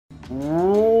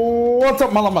What's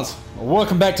up, my llamas?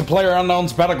 Welcome back to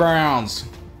PlayerUnknown's BattleGrounds.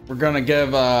 We're gonna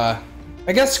give, I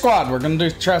guess squad. We're gonna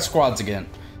try squads again.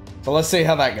 So let's see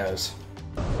how that goes.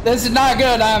 This is not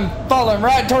good. I'm falling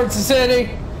right towards the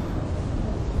city.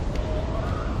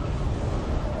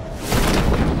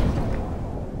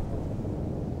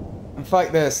 And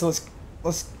fuck this.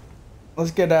 Let's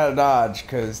get out of Dodge,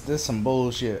 cause this is some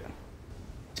bullshit.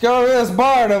 Let's go to this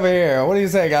BARD over here. What do you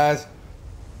say, guys?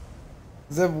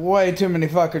 There's way too many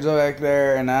fuckers back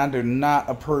there, and I do not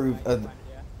approve of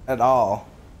at all.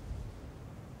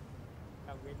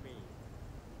 Come with me.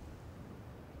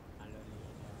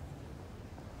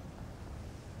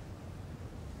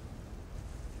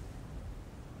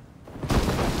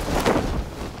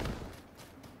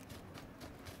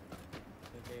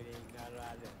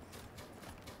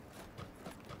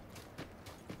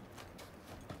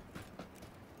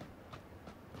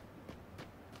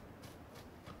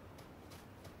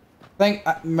 I think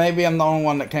maybe I'm the only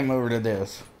one that came over to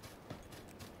this.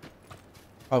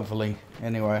 Hopefully,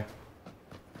 anyway.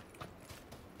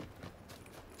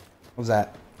 What's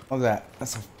that? What's that?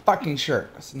 That's a fucking shirt.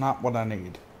 That's not what I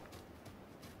need.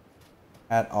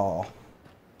 At all.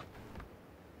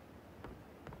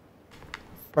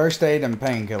 First aid and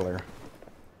painkiller.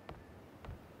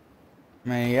 I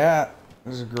mean, yeah,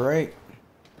 this is great.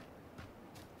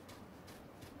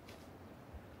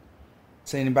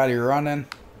 See anybody running?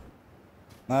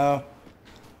 No.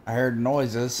 I heard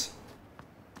noises.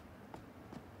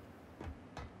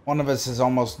 One of us is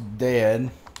almost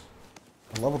dead.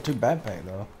 Level 2 backpack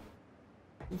though.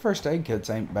 The first aid kits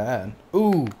ain't bad.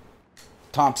 Ooh.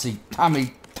 Tommy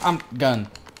gun.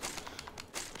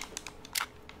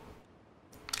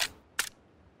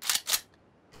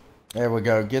 There we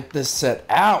go. Get this set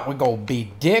out. We're gonna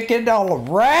be dicking all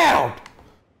around.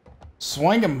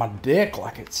 Swinging my dick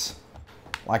like it's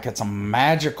a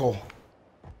magical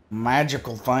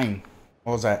thing.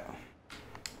 What was that?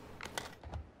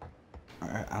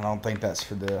 I don't think that's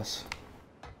for this.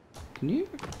 Can you?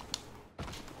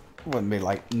 Wouldn't be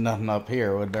like nothing up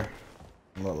here, would there?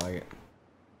 Look like it.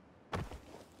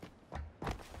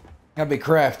 Gotta be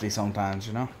crafty sometimes,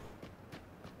 you know?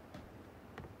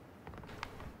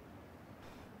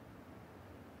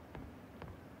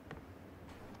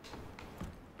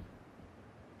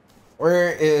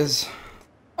 Where is...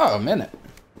 Oh, a minute.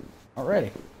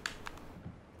 Already.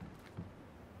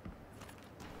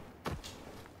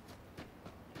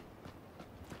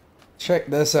 Check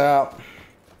this out.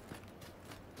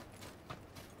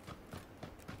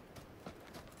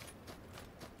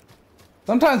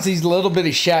 Sometimes these little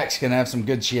bitty shacks can have some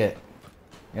good shit,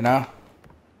 you know?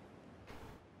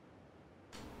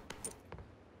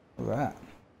 What's that?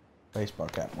 Baseball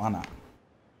cap, why not?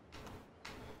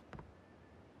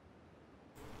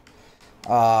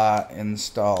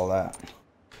 Install that.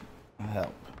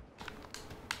 Help.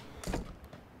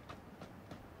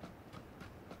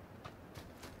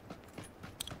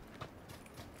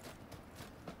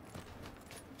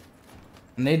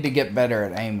 I need to get better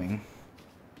at aiming.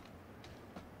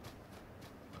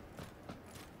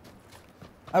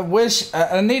 I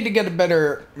need to get a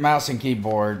better mouse and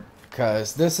keyboard,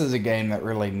 because this is a game that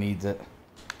really needs it.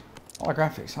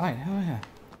 Holographics, hi, hell yeah.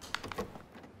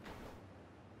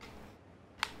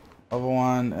 Level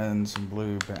 1 and some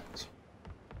blue pants.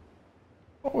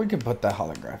 Well, we can put the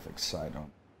holographics side on.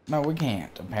 No, we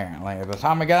can't, apparently. The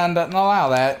Tommy gun doesn't allow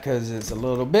that, because it's a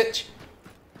little bitch.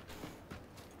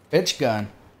 Bitch gun.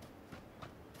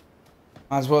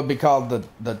 Might as well be called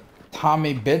the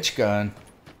Tommy bitch gun.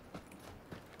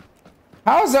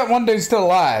 How is that one dude still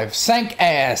alive? Sank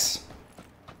ass.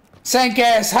 Sank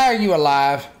ass, how are you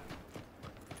alive?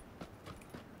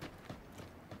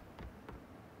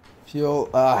 Fuel,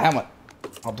 helmet.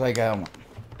 I'll take a helmet.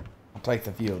 I'll take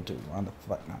the fuel too. Why the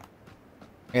fuck not?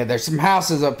 Yeah, there's some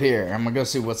houses up here. I'm gonna go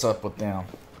see what's up with them.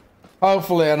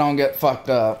 Hopefully I don't get fucked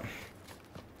up.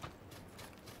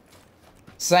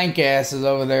 Sank ass is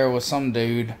over there with some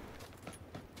dude.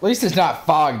 At least it's not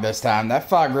fog this time. That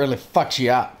fog really fucks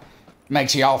you up.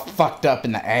 Makes you all fucked up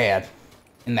in the ad.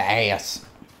 In the ass.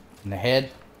 In the head.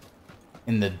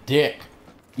 In the dick.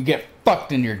 You get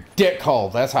fucked in your dick hole.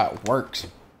 That's how it works.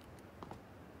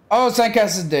 Oh, Sank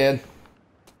ass is dead.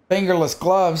 Fingerless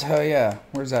gloves. Hell yeah.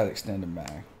 Where's that extended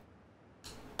bag?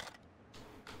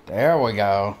 There we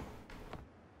go.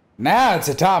 Now it's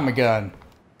a Tommy gun.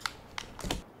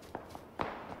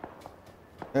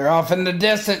 They're off in the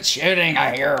distance shooting.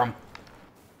 I hear them.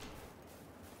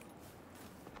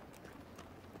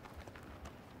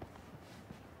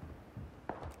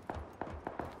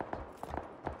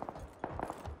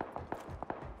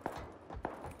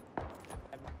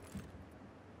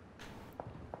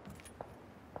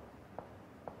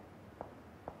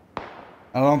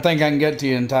 I don't think I can get to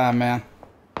you in time, man.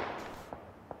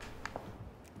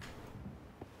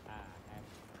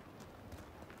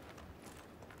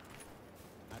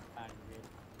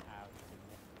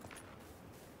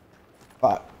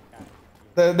 But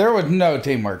there was no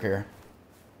teamwork here.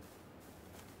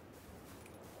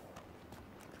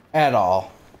 At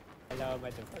all. Hello,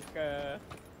 motherfucker.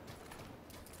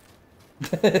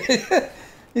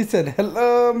 He said,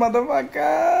 hello,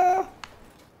 motherfucker.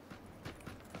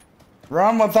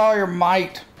 Run with all your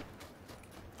might. I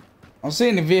don't see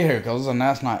any vehicles, and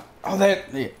that's not... Oh,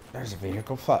 yeah, there's a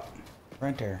vehicle. Fuck.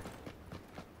 Right there.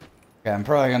 Okay, I'm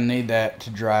probably gonna need that to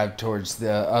drive towards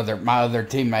the my other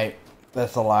teammate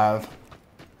that's alive.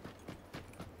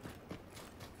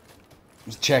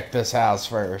 Let's check this house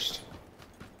first.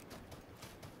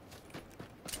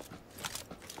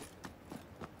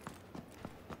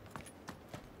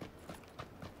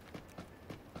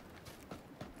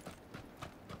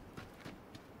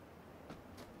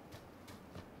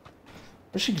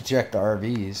 Wish you could check the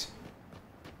RVs.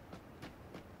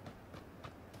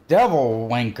 Devil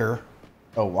Wanker.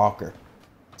 Oh, Walker.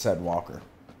 It said Walker.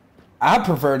 I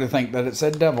prefer to think that it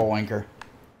said Devil Wanker.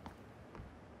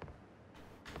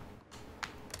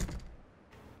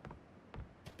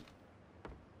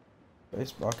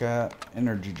 Baseball cap.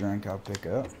 Energy drink I'll pick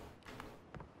up.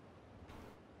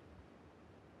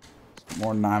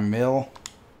 More 9mm.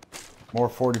 More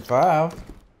 45.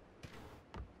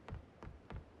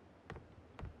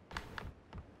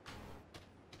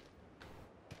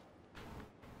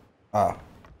 Oh,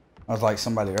 I was like,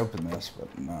 somebody opened this,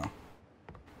 but no. Is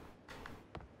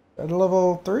that a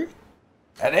level 3?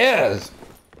 It is!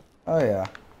 Oh, yeah.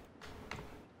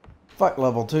 Fuck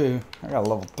level 2. I got a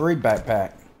level 3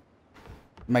 backpack.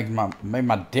 Made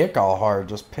my dick all hard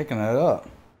just picking it up.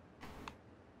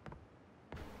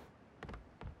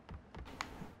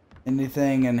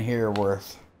 Anything in here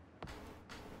worth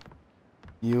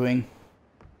viewing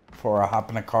before I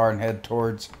hop in a car and head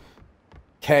towards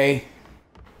K?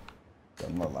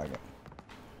 Doesn't look like it.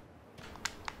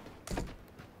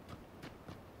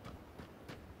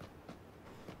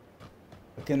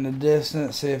 Look in the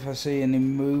distance, see if I see any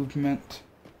movement.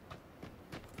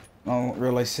 I don't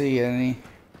really see any.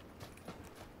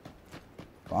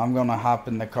 So I'm gonna hop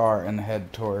in the car and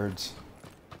head towards.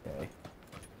 Okay.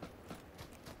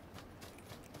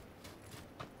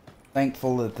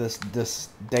 Thankful that this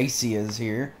Dacia is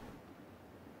here.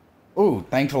 Ooh,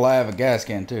 thankful I have a gas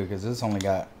can too, because this only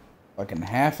got fucking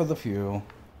half of the fuel.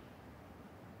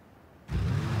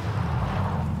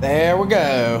 There we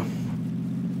go.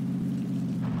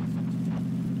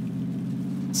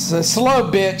 It's a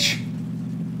slow bitch,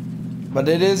 but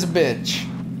it is a bitch.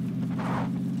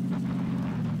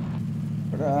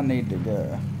 Where do I need to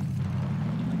go?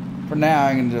 For now,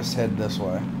 I can just head this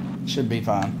way. Should be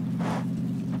fine.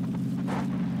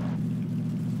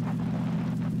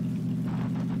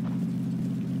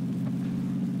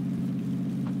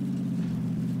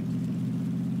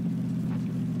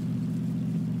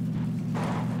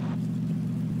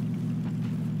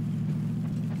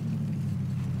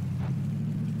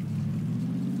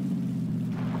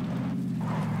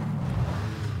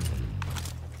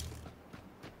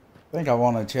 I think I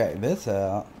want to check this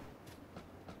out.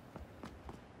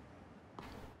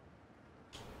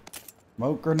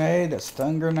 Smoke grenade, a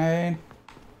stun grenade.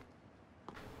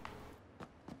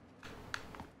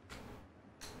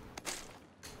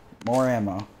 More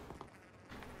ammo.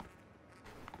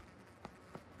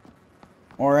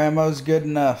 More ammo's good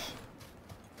enough.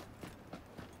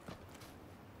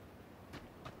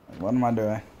 What am I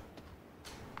doing?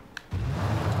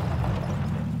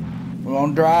 We're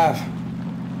gonna drive.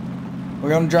 We're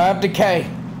gonna drive to K.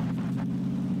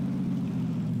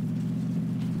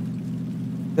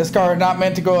 This car is not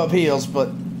meant to go up hills,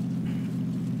 but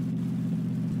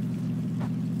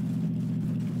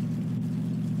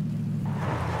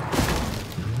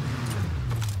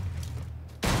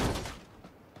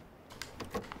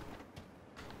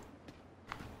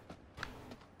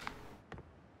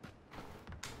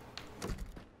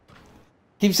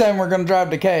keep saying we're gonna drive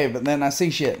to K, but then I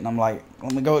see shit and I'm like,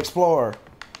 let me go explore.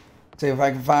 See if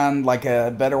I can find like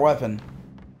a better weapon.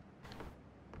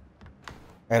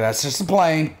 Hey, that's just a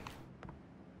plane.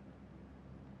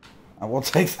 I will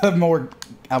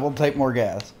take more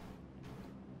gas.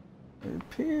 There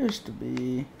appears to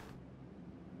be.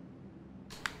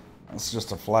 That's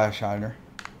just a flash hider.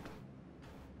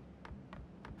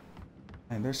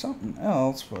 Hey, there's something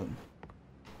else, but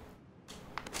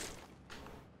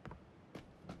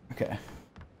okay.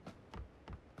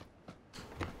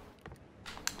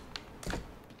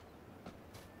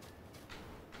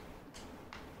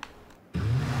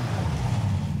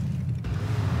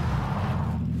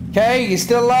 Okay, you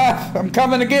still alive? I'm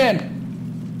coming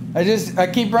again. I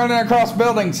keep running across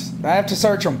buildings. I have to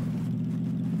search them.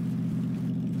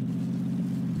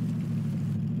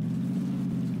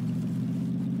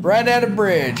 Right at a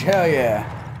bridge. Hell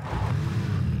yeah.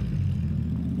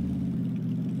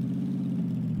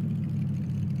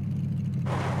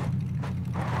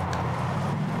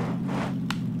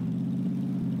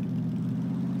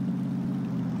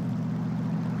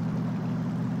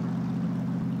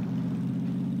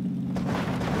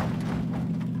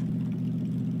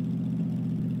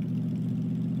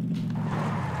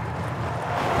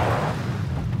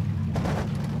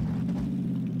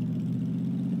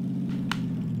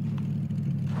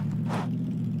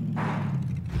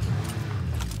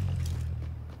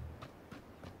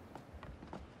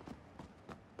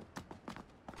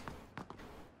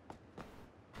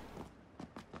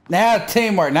 Now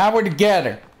teamwork. Now we're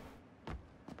together.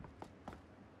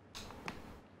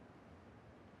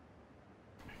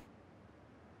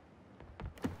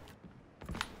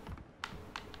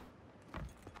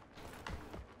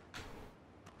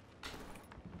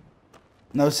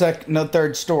 No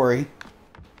third story.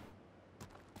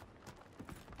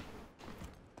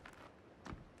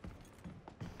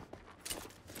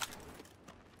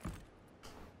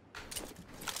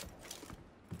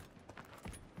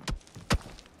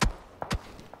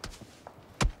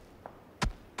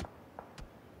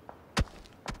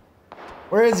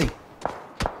 Where is he?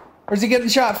 Where's he getting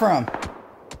shot from?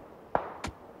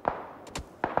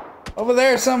 Over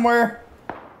there somewhere.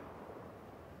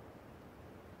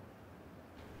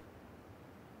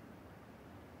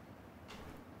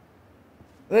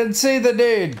 Didn't see the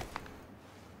dude.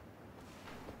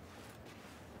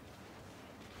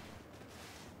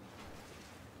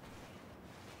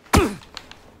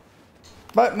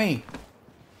 Fuck me.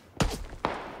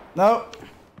 Nope.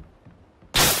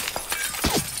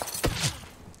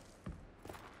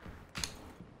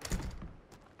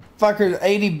 Fucker's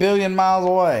 80 billion miles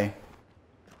away.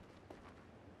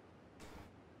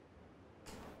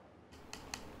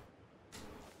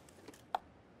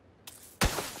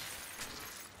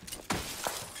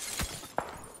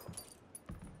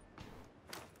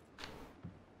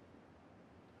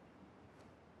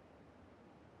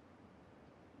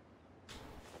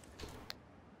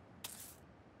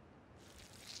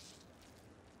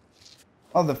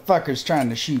 Motherfucker's trying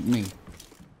to shoot me.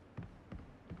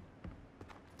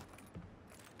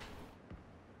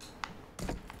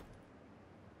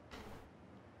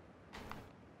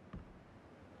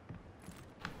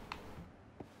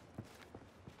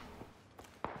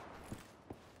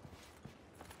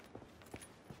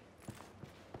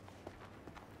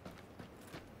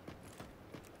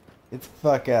 Get the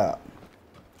fuck out.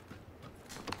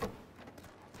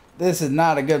 This is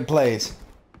not a good place.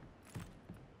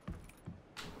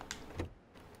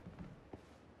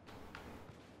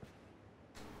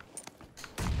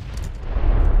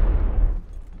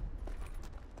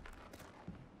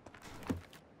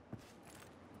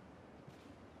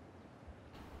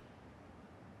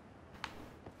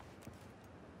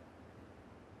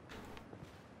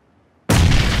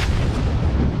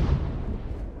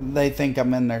 They think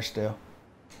I'm in there still.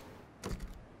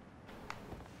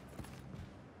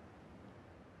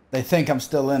 They think I'm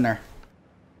still in there.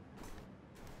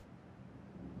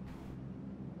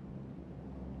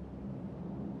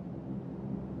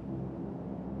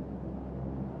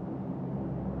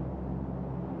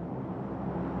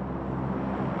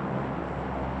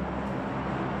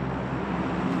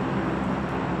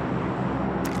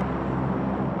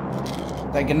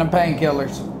 Taking the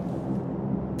painkillers.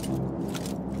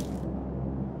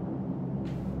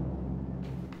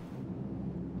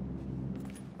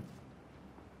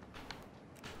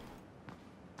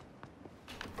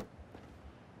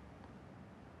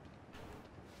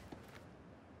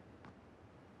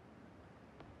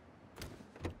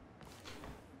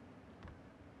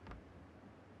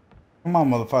 Come on,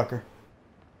 motherfucker.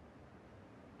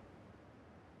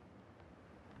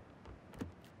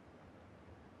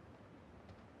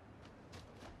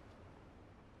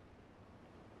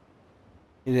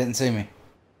 He didn't see me.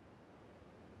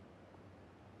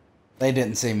 They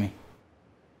didn't see me.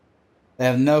 They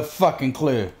have no fucking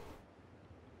clue.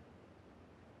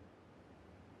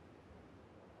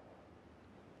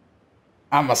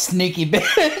 I'm a sneaky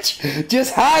bitch.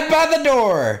 Just hide by the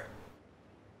door.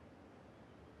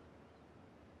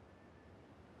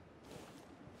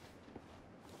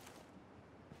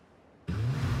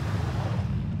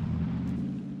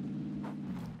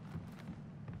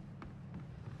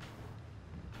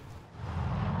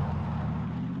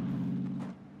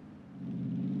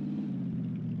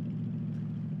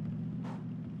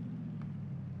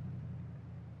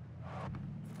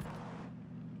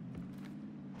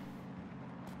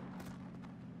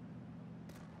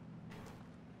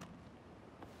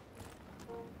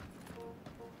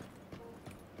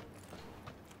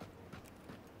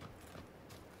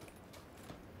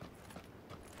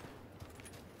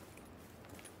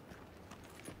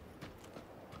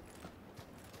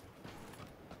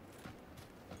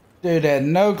 Dude had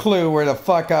no clue where the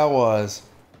fuck I was.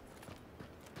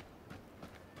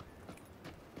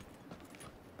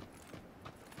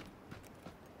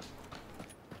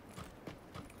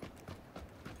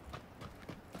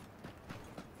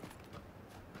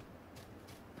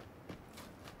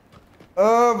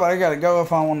 Oh, but I gotta go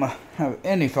if I want to have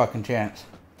any fucking chance.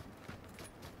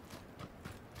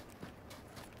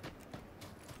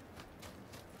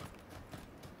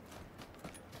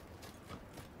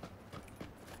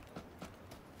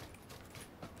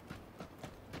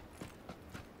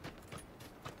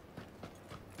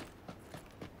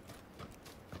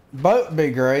 Boat be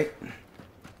great.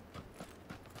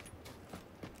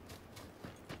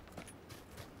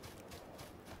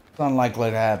 It's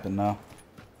unlikely to happen though.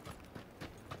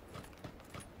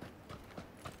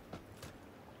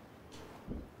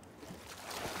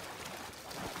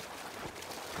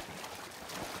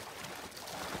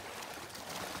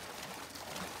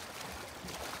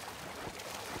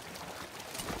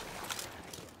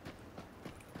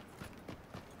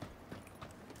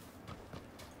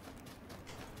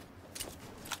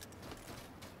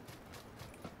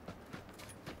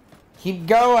 Keep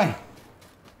going.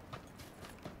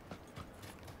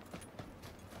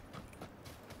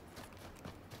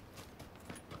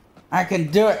 I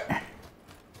can do it.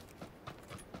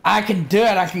 I can do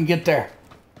it. I can get there.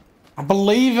 I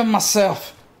believe in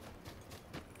myself.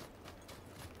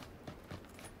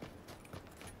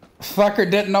 Fucker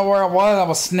didn't know where I was. I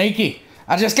was sneaky.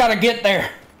 I just gotta get there.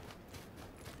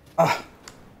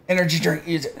 Energy drink.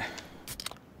 Use it.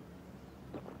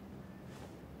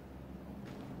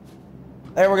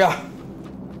 There we go.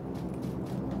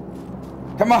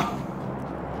 Come on.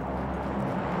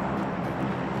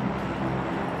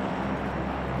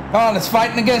 Come on, it's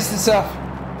fighting against itself.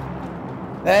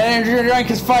 That energy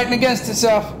drink is fighting against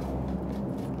itself.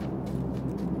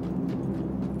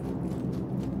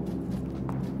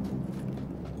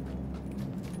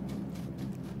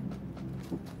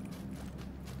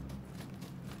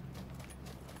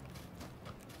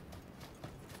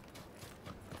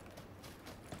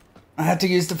 I have to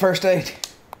use the first aid.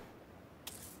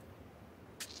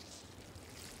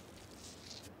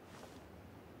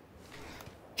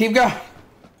 Keep going.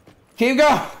 Keep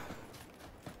going.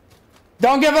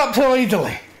 Don't give up too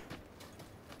easily.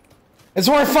 It's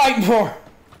worth fighting for.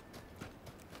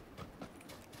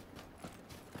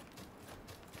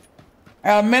 I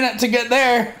got a minute to get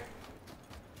there.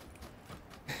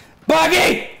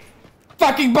 Buggy!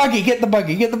 Fucking buggy. Get the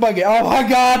buggy. Get the buggy. Oh my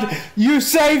God. You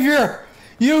savior.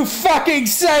 You fucking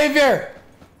savior!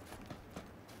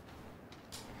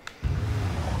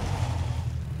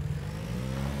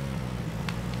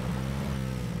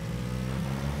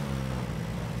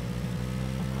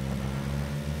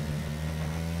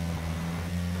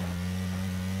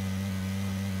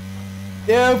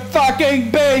 You fucking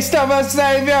beast of a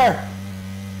savior!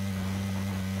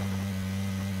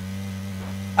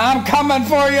 I'm coming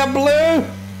for you, Blue!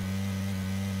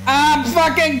 I'm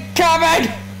fucking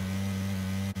coming!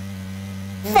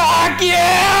 Fuck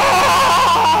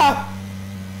yeah!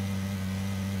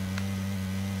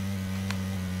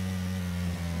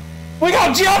 We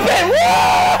gonna jump in!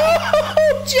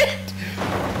 Whoa! Shit!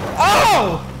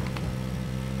 Oh!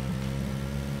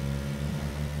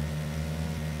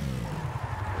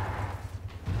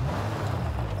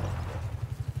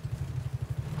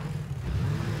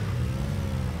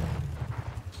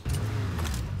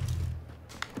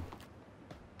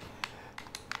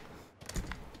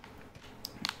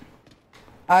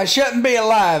 I shouldn't be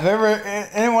alive.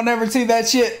 Anyone ever see that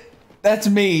shit? That's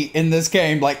me in this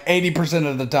game like 80%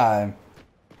 of the time.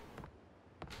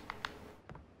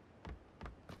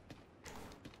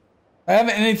 I have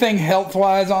anything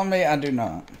health-wise on me? I do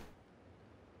not.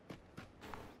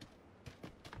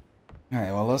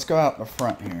 Alright, well, let's go out the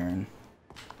front here and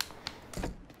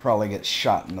probably get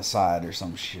shot in the side or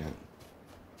some shit.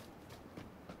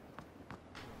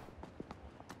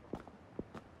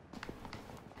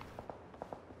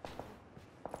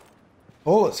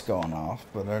 Bullets going off,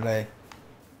 but are they...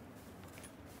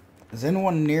 Is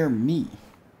anyone near me? Is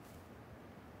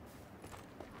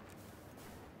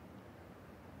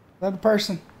that a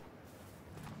person?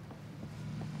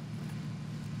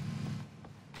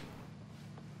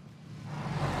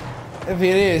 If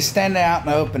it is, stand out and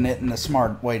open it in a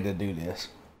smart way to do this.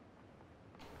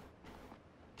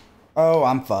 Oh,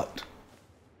 I'm fucked.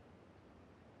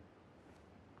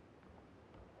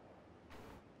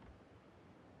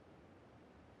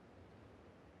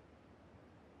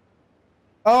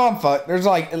 Oh, I'm fucked. There's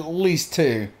like at least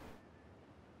two.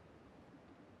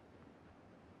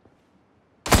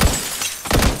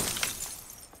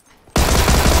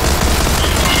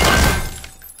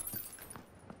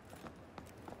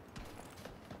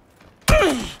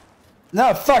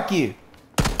 No, fuck you.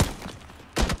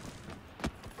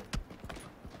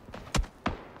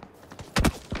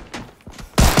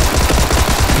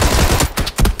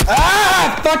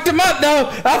 Ah! I fucked him up, though.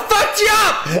 I fucked you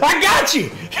up. I got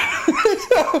you.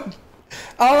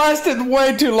 I lasted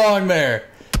way too long there.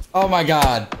 Oh my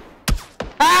god.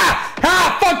 Ah!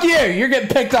 Ah! Fuck you! You're getting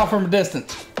picked off from a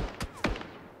distance.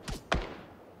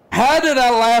 How did I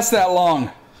last that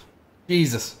long?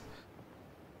 Jesus.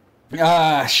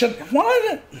 Why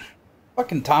did it?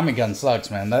 Fucking Tommy gun sucks,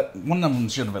 man. That one of them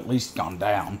should have at least gone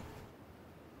down.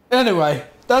 Anyway,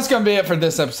 that's gonna be it for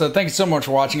this episode. Thank you so much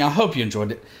for watching. I hope you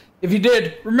enjoyed it. If you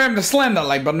did, remember to slam that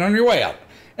like button on your way out.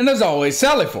 And as always,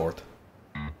 sally forth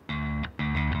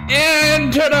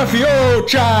into the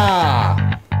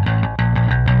future.